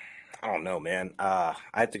 I don't know, man. I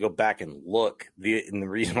have to go back and look. And the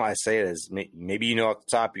reason why I say it is maybe off the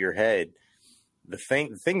top of your head, the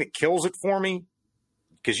thing that kills it for me,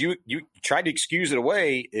 because you tried to excuse it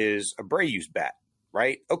away, is Abreu's bat.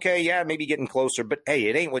 right? Okay, yeah, maybe getting closer, but hey,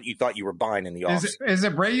 it ain't what you thought you were buying in the offseason. Is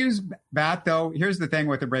Abreu's bat, though? Here's the thing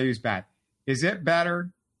with Abreu's bat. Is it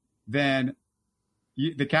better than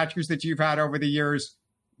the catchers that you've had over the years?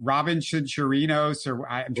 Robinson Chirinos, or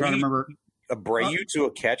I'm trying to remember. Abreu to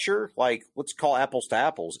a catcher? Like, let's call apples to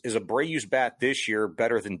apples. Is Abreu's bat this year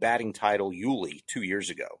better than batting title Yuli 2 years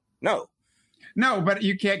ago? No. No, but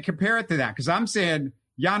you can't compare it to that, because I'm saying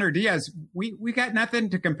Yainer Diaz, we got nothing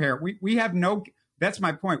to compare. We have no – that's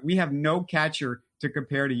my point. We have no catcher to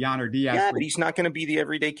compare to Yainer Diaz. Yeah, but he's not going to be the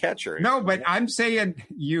everyday catcher. No, but I'm saying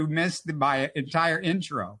you missed my entire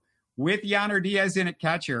intro. With Yainer Diaz in at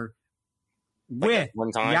catcher, with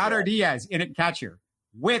Yainer Diaz in at catcher,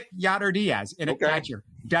 with Yainer Diaz in at catcher,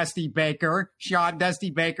 Dusty Baker, Sean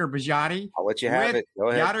Dusty Baker, Bajati. I'll let you have it. Go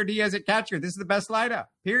ahead. Yainer Diaz at catcher. This is the best lineup,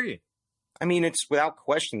 period. I mean, it's without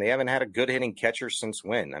question. They haven't had a good hitting catcher since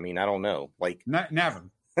when? I mean, I don't know. Like never.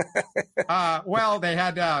 Well, they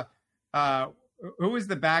had who was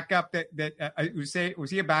the backup was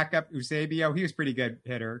he a backup? Eusebio? He was a pretty good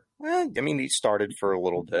hitter. Well, I mean, he started for a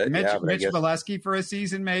little bit. Mitch Valesky for a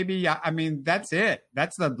season, maybe. Yeah, I mean, that's it.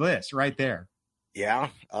 That's the list right there. Yeah.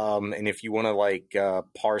 And if you want to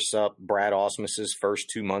parse up Brad Ausmus's first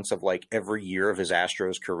 2 months of like every year of his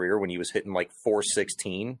Astros career when he was hitting like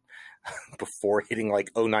 416 before hitting like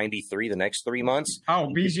 093 the next 3 months.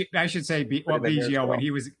 Oh, I should say Biggio when he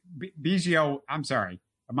was Biggio. I'm sorry.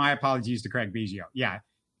 My apologies to Craig Biggio. Yeah.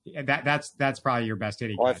 That's probably your best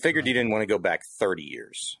hitting. Well, I figured you didn't want to go back 30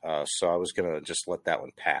 years. So I was going to just let that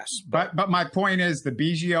one pass. But my point is the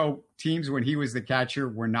Biggio teams, when he was the catcher,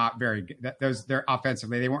 were not very good. They're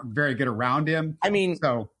offensively, they weren't very good around him. I mean,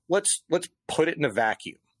 so let's put it in a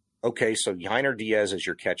vacuum. Okay. So Yainer Diaz is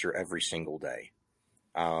your catcher every single day.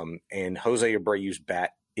 And Jose Abreu's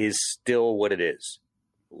bat is still what it is,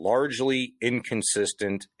 largely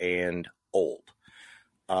inconsistent and old.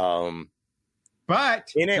 But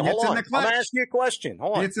hold on. I'm going to ask you a question.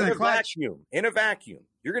 Hold on. It's in a vacuum,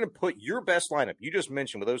 you're going to put your best lineup you just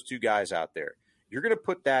mentioned with those two guys out there. You're going to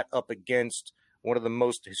put that up against one of the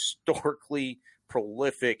most historically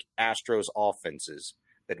prolific Astros offenses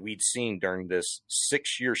that we'd seen during this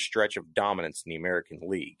 6-year stretch of dominance in the American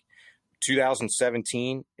League.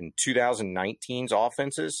 2017 and 2019's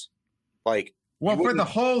offenses, for the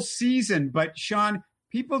whole season. But Sean,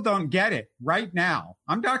 people don't get it right now.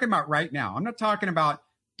 I'm talking about right now. I'm not talking about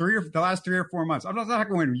the last 3 or 4 months. I'm not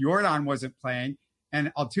talking when Jordan wasn't playing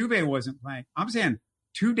and Altuve wasn't playing. I'm saying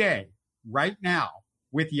today, right now,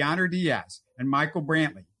 with Yainer Diaz and Michael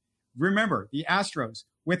Brantley. Remember, the Astros,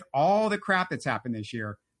 with all the crap that's happened this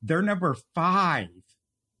year, they're number five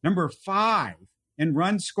in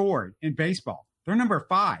runs scored in baseball. They're number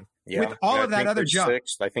 5. Yeah, with all of that other junk.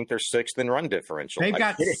 I think they're 6th in run differential. They've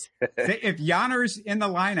got if Yainer's in the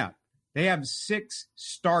lineup, they have 6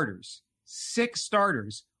 starters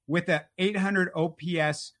with a 800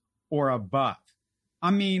 OPS or above.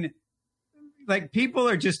 I mean, people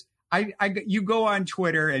are just you go on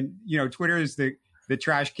Twitter and Twitter is the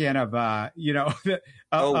trash can of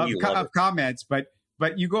of comments, but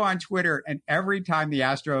you go on Twitter and every time the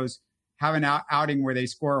Astros have an outing where they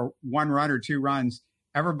score 1 run or 2 runs,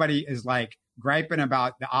 everybody is griping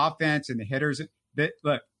about the offense and the hitters.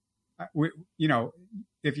 Look,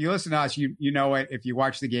 if you listen to us, you know it. If you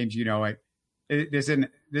watch the games, you know it.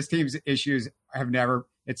 This team's issues have never.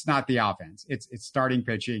 It's not the offense. It's starting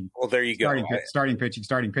pitching. Well, there you go. Starting pitching.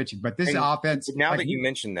 But this offense. Now that you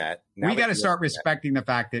mentioned that, we got to start respecting the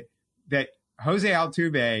fact that Jose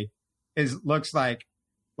Altuve looks like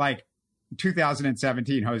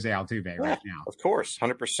 2017 Jose Altuve right now. Of course,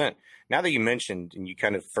 100%. Now that you mentioned and you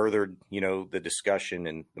kind of furthered, the discussion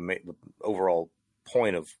and the overall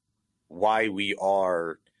point of why we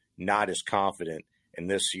are not as confident in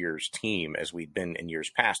this year's team as we've been in years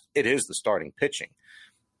past, it is the starting pitching.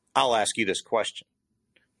 I'll ask you this question.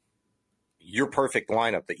 Your perfect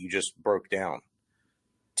lineup that you just broke down,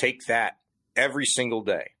 take that every single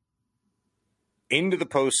day into the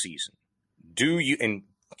postseason. Do you, and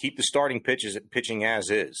keep the starting pitching as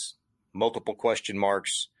is, multiple question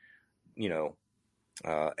marks,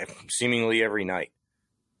 seemingly every night.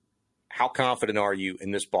 How confident are you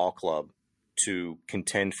in this ball club to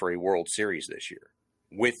contend for a World Series this year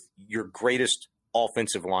with your greatest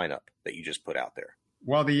offensive lineup that you just put out there?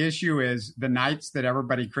 Well, the issue is the nights that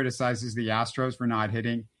everybody criticizes the Astros for not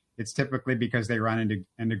hitting, it's typically because they run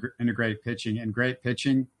into great pitching, and great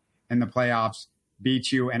pitching in the playoffs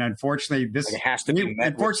beat you. And unfortunately, this has to be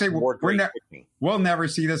we'll never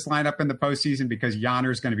see this lineup in the postseason because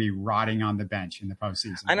Yainer's going to be rotting on the bench in the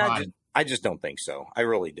postseason. And I just don't think so. I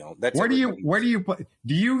really don't. Where do you put?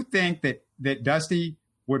 Do you think that Dusty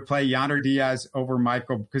would play Yonder Diaz over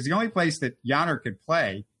Michael, because the only place that Yonder could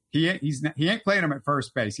play, he ain't playing him at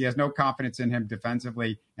first base. He has no confidence in him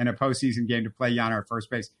defensively in a postseason game to play Yonder at first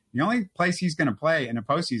base. The only place he's going to play in a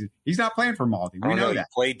postseason, he's not playing for Maldi. We know that.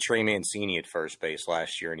 He played Trey Mancini at first base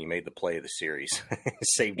last year, and he made the play of the series.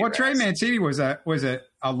 Trey Mancini was a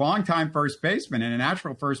longtime first baseman and a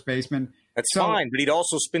natural first baseman. That's fine, but he'd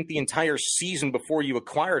also spent the entire season before you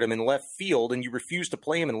acquired him in left field, and you refused to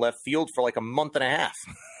play him in left field for like a month and a half,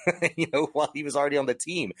 while he was already on the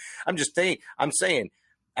team. I'm saying,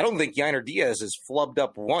 I don't think Yonder Diaz has flubbed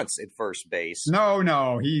up once at first base.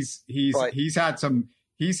 No, he's had some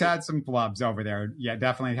flubs over there. Yeah,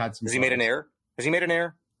 definitely had some. Has he made an error? He's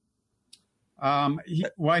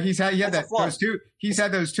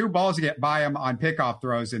had those two balls to get by him on pickoff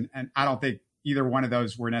throws, and I don't think either one of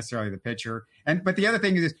those were necessarily the pitcher. But the other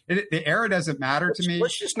thing is, the error doesn't matter to me.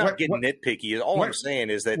 Let's just not get nitpicky. All I'm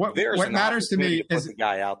saying is that there's what matters to me is the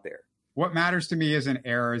guy out there. What matters to me isn't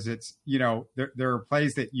errors. It's, there are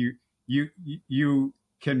plays that you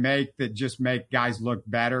can make that just make guys look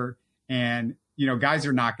better. And, guys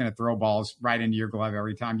are not going to throw balls right into your glove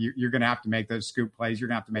every time. You're going to have to make those scoop plays. You're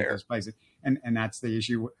going to have to make those plays. And that's the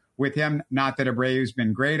issue with him. Not that Abreu's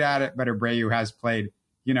been great at it, but Abreu has played,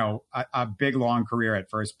 a big, long career at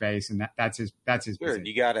first base. And that's his position.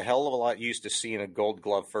 You got a hell of a lot used to seeing a Gold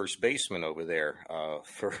Glove first baseman over there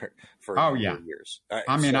for years.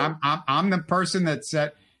 I'm the person that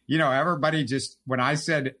said, everybody just, when I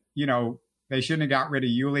said, they shouldn't have got rid of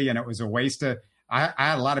Yuli and it was a waste of, I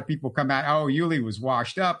had a lot of people come out, Yuli was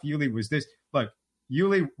washed up. Yuli was this. Look,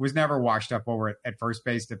 Yuli was never washed up over at first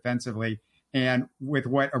base defensively. And with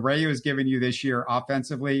what Abreu has given you this year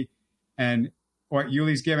offensively and what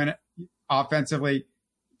Yuli's given offensively,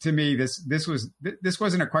 to me, this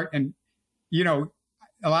wasn't a quite, and,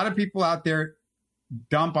 a lot of people out there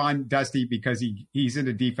dump on Dusty because he's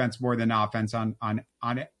into defense more than offense on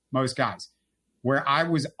most guys. Where I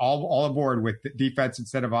was all aboard with the defense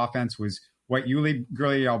instead of offense was what Yuli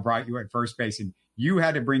Gurriel brought you at first base. And you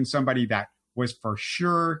had to bring somebody that was for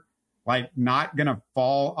sure not going to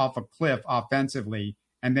fall off a cliff offensively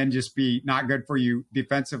and then just be not good for you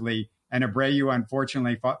defensively. And Abreu,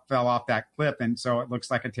 unfortunately, fell off that cliff. And so it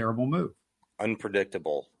looks like a terrible move.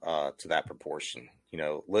 Unpredictable to that proportion.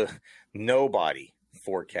 Nobody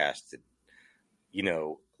forecasted,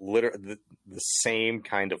 literally the same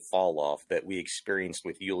kind of fall off that we experienced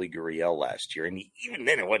with Yuli Gurriel last year. And even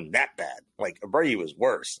then it wasn't that bad. Abreu was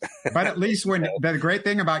worse. But at least the great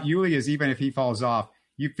thing about Yuli is even if he falls off,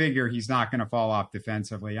 you figure he's not going to fall off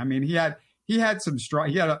defensively. I mean, he had some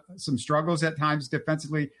struggles at times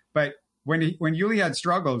defensively, but when Yuli had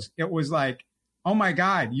struggles, it was like, oh my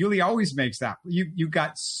God, Yuli always makes that. You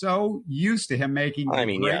got so used to him making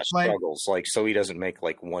struggles. So he doesn't make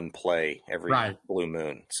one play every blue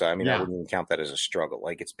moon. So, I wouldn't even count that as a struggle.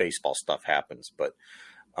 It's baseball, stuff happens. But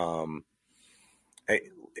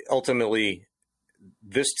ultimately,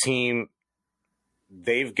 this team,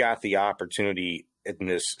 they've got the opportunity in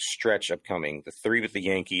this stretch upcoming. The 3 with the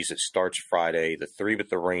Yankees, it starts Friday. The 3 with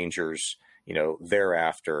the Rangers,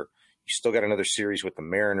 thereafter. You still got another series with the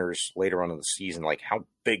Mariners later on in the season. How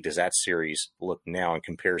big does that series look now in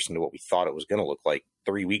comparison to what we thought it was going to look like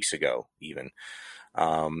 3 weeks ago, even?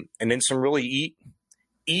 And then some really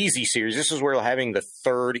easy series. This is where having the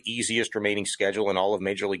 3rd easiest remaining schedule in all of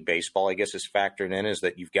Major League Baseball, I guess, is factored in, is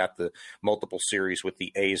that you've got the multiple series with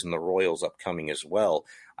the A's and the Royals upcoming as well.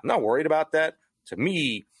 I'm not worried about that. To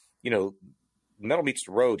me, metal meets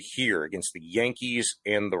the road here against the Yankees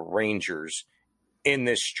and the Rangers in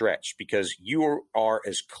this stretch, because you are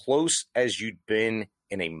as close as you'd been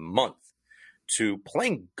in a month to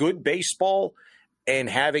playing good baseball and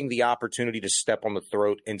having the opportunity to step on the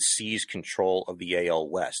throat and seize control of the AL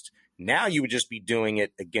West. Now you would just be doing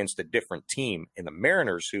it against a different team in the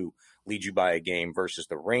Mariners, who lead you by a game, versus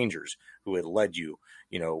the Rangers, who had led you,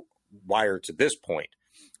 wire to this point.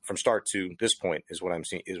 From start to this point is what I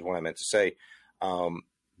meant to say.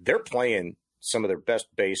 They're playing some of their best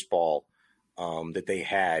baseball that they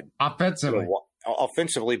had offensively,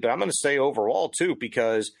 but I'm going to say overall too,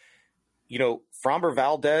 because Framber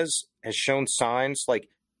Valdez has shown signs,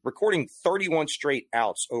 recording 31 straight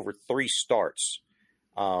outs over 3 starts.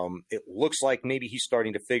 It looks like maybe he's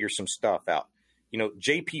starting to figure some stuff out.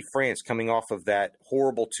 JP France, coming off of that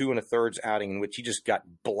horrible 2 1/3 outing in which he just got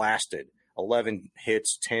blasted, 11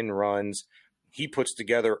 hits, 10 runs. He puts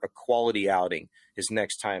together a quality outing his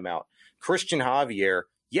next time out. Christian Javier,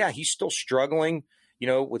 he's still struggling,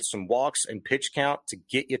 with some walks and pitch count to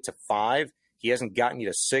get you to 5. He hasn't gotten you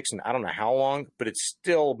to 6 and I don't know how long, but it's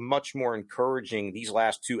still much more encouraging these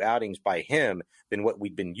last 2 outings by him than what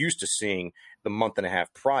we'd been used to seeing the month and a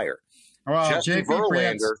half prior. Well, Justin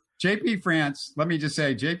Verlander. JP France, let me just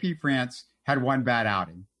say, JP France had one bad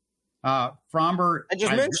outing. Fromber. I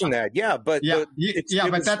just mentioned that. Yeah, but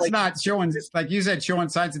but that's like, not showing, like you said, showing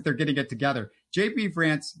signs that they're getting it together. JP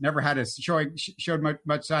France never had showed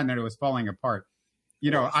much sign that it was falling apart.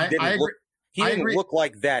 You know, I agree. He didn't look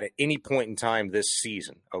like that at any point in time this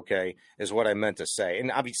season, okay, is what I meant to say.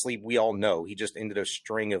 And obviously, we all know he just ended a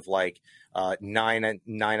string of like 9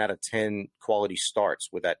 out of 10 quality starts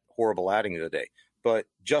with that horrible outing the other day. But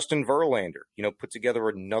Justin Verlander, you know, put together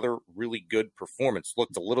another really good performance.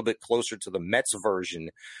 Looked a little bit closer to the Mets version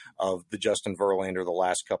of the Justin Verlander the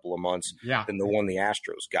last couple of months than the one the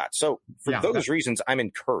Astros got. So for those reasons, I'm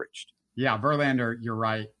encouraged. Yeah, Verlander, you're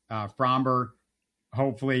right. Fromber.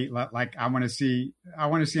 Hopefully, like I want to see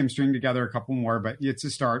him string together a couple more, but it's a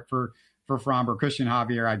start for Fromber. Christian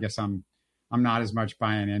Javier, I guess I'm not as much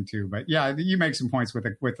buying into, but yeah, you make some points with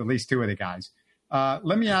at least 2 of the guys.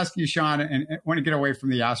 Let me ask you, Sean, and I want to get away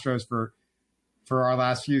from the Astros for our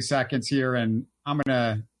last few seconds here, and I'm going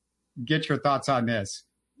to get your thoughts on this.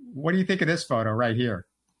 What do you think of this photo right here?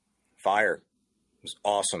 Fire. It was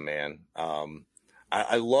awesome, man.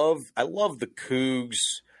 I love the Cougs.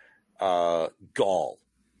 Gall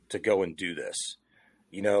to go and do this.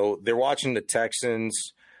 You know, they're watching the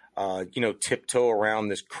Texans, tiptoe around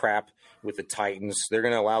this crap with the Titans. They're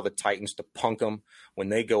going to allow the Titans to punk them when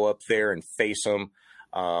they go up there and face them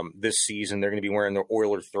this season. They're going to be wearing their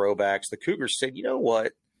Oiler throwbacks. The Cougars said, you know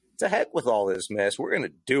what? To heck with all this mess. We're going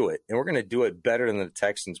to do it, and we're going to do it better than the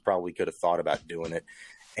Texans probably could have thought about doing it.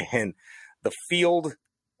 And the field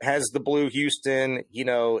has the blue Houston. You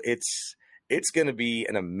know, it's going to be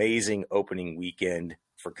an amazing opening weekend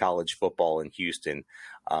for college football in Houston.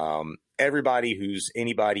 Everybody who's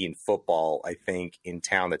anybody in football, I think, in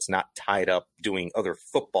town that's not tied up doing other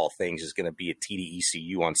football things is going to be at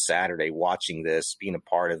TDECU on Saturday watching this, being a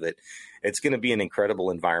part of it. It's going to be an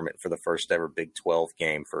incredible environment for the first ever Big 12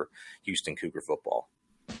 game for Houston Cougar football.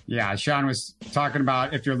 Yeah, Sean was talking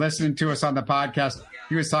about, if you're listening to us on the podcast,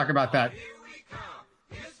 he was talking about that.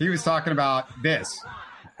 He was talking about this.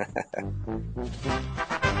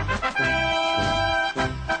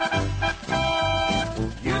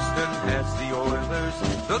 Houston has the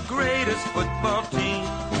Oilers, the greatest football team.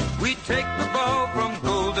 We take the ball from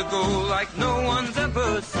goal to goal like no one's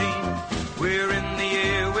ever seen. We're in the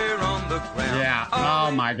air, we're on the ground. Yeah. Oh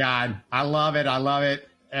my God. I love it.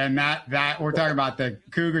 And that we're talking about the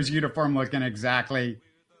Cougars uniform looking exactly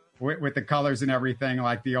with the colors and everything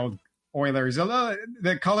like the old Oilers. Although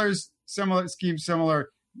the colors similar, scheme similar.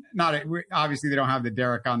 Not obviously they don't have the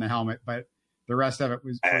Derrick on the helmet, but the rest of it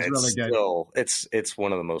was really good. It's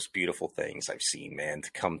one of the most beautiful things I've seen, man,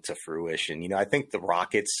 to come to fruition. You know, I think the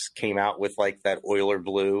Rockets came out with like that Oiler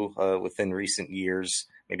blue within recent years.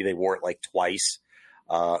 Maybe they wore it like twice.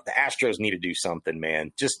 The Astros need to do something,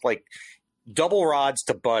 man. Just like double rods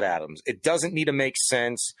to Bud Adams. It doesn't need to make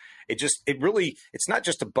sense. It's not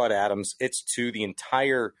just to Bud Adams. It's to the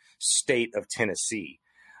entire state of Tennessee.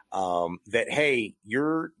 That, hey,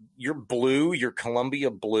 you're blue, you're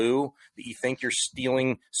Columbia blue, that you think you're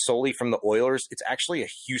stealing solely from the Oilers. It's actually a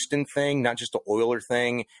Houston thing, not just an Oiler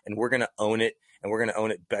thing, and we're going to own it, and we're going to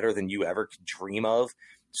own it better than you ever could dream of.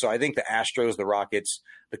 So I think the Astros, the Rockets,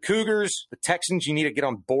 the Cougars, the Texans, you need to get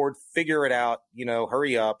on board, figure it out,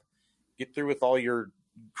 hurry up, get through with all your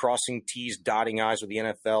crossing T's, dotting I's with the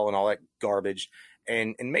NFL and all that garbage.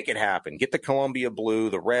 And make it happen. Get the Columbia blue,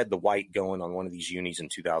 the red, the white going on one of these unis in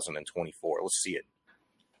 2024. Let's see it.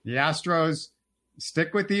 The Astros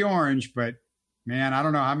stick with the orange, but, man, I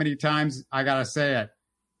don't know how many times I got to say it.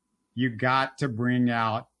 You got to bring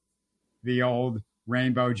out the old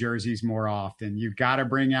rainbow jerseys more often. You've got to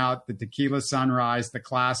bring out the Tequila Sunrise, the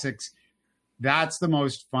classics. That's the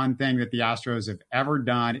most fun thing that the Astros have ever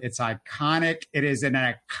done. It's iconic. It is an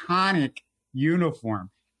iconic uniform.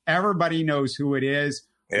 Everybody knows who it is,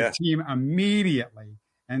 the team immediately.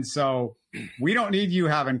 And so we don't need you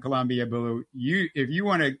having Columbia blue. If you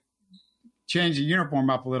want to change the uniform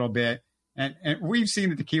up a little bit, and we've seen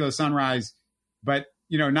the Tequila Sunrise, but,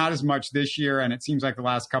 not as much this year, and it seems like the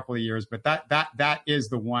last couple of years, but that is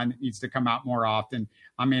the one that needs to come out more often.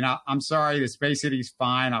 I mean, I'm sorry, the Space City's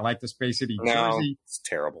fine. I like the Space City jersey. It's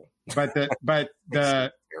terrible. But it's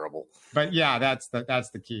terrible. But yeah, that's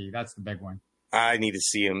the key. That's the big one. I need to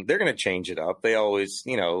see them. They're going to change it up. They always,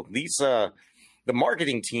 these the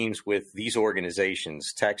marketing teams with these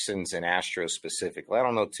organizations, Texans and Astros specifically. I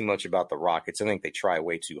don't know too much about the Rockets. I think they try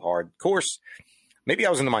way too hard. Of course, maybe I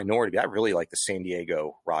was in the minority, but I really like the San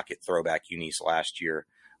Diego Rocket throwback unis last year.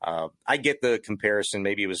 I get the comparison.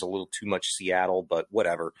 Maybe it was a little too much Seattle, but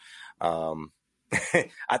whatever.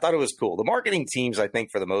 I thought it was cool. The marketing teams, I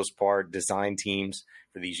think, for the most part, design teams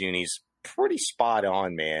for these unis, pretty spot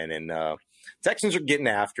on, man. And Texans are getting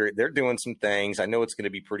after it. They're doing some things. I know it's going to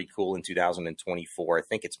be pretty cool in 2024. I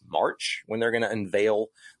think it's March when they're going to unveil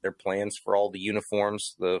their plans for all the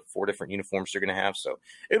uniforms, the 4 different uniforms they're going to have. So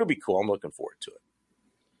it'll be cool. I'm looking forward to it.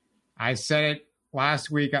 I said it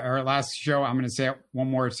last week or last show. I'm going to say it one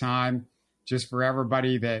more time just for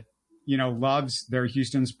everybody that, loves their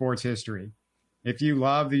Houston sports history. If you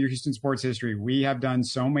love the Houston sports history, we have done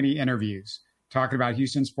so many interviews talking about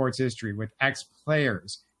Houston sports history with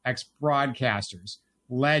ex-players, ex-broadcasters,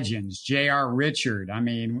 legends, J.R. Richard. I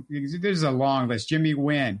mean, there's a long list. Jimmy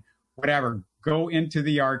Wynn, whatever. Go into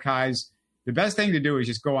the archives. The best thing to do is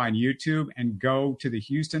just go on YouTube and go to the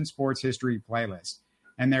Houston sports history playlist.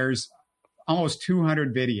 And there's almost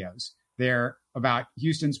 200 videos there about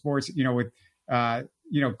Houston sports, with,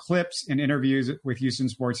 clips and interviews with Houston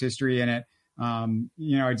sports history in it.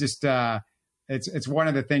 It's one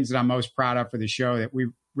of the things that I'm most proud of for the show, that we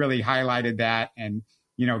really highlighted that and,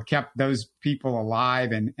 kept those people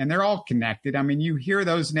alive, and they're all connected. I mean, you hear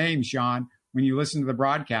those names, Sean, when you listen to the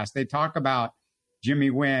broadcast. They talk about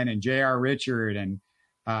Jimmy Wynn and J.R. Richard and,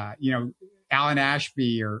 Alan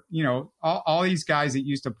Ashby, or, all these guys that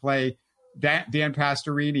used to play, Dan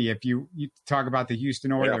Pastorini, if you talk about the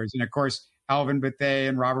Houston Oilers, and of course, Alvin Bethea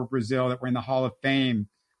and Robert Brazil that were in the Hall of Fame.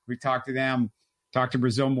 We talked to them, talked to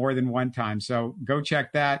Brazil more than one time. So go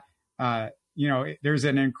check that. There's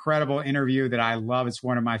an incredible interview that I love. It's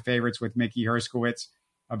one of my favorites with Mickey Herskowitz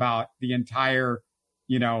about the entire,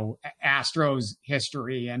 Astros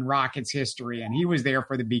history and Rockets history. And he was there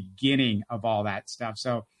for the beginning of all that stuff.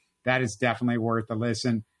 So that is definitely worth a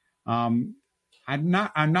listen. I'm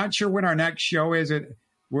not sure when our next show is.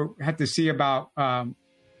 We'll have to see about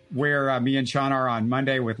where me and Sean are on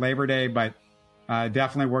Monday with Labor Day, but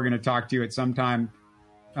definitely we're going to talk to you at some time,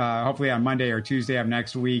 hopefully on Monday or Tuesday of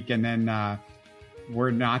next week. And then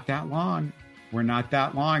we're not that long. We're not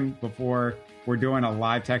that long before we're doing a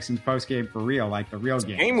live Texans postgame for real, like the real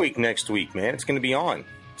game. Game week next week, man. It's going to be on.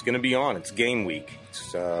 It's game week.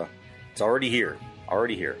 It's already here. All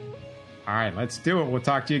right, let's do it. We'll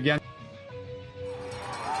talk to you again.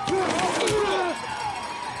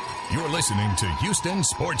 You're listening to Houston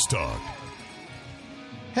Sports Talk.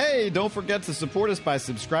 Hey, don't forget to support us by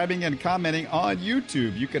subscribing and commenting on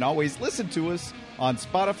YouTube. You can always listen to us on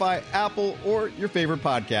Spotify, Apple, or your favorite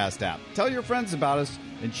podcast app. Tell your friends about us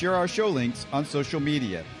and share our show links on social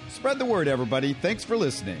media. Spread the word, everybody. Thanks for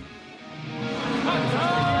listening.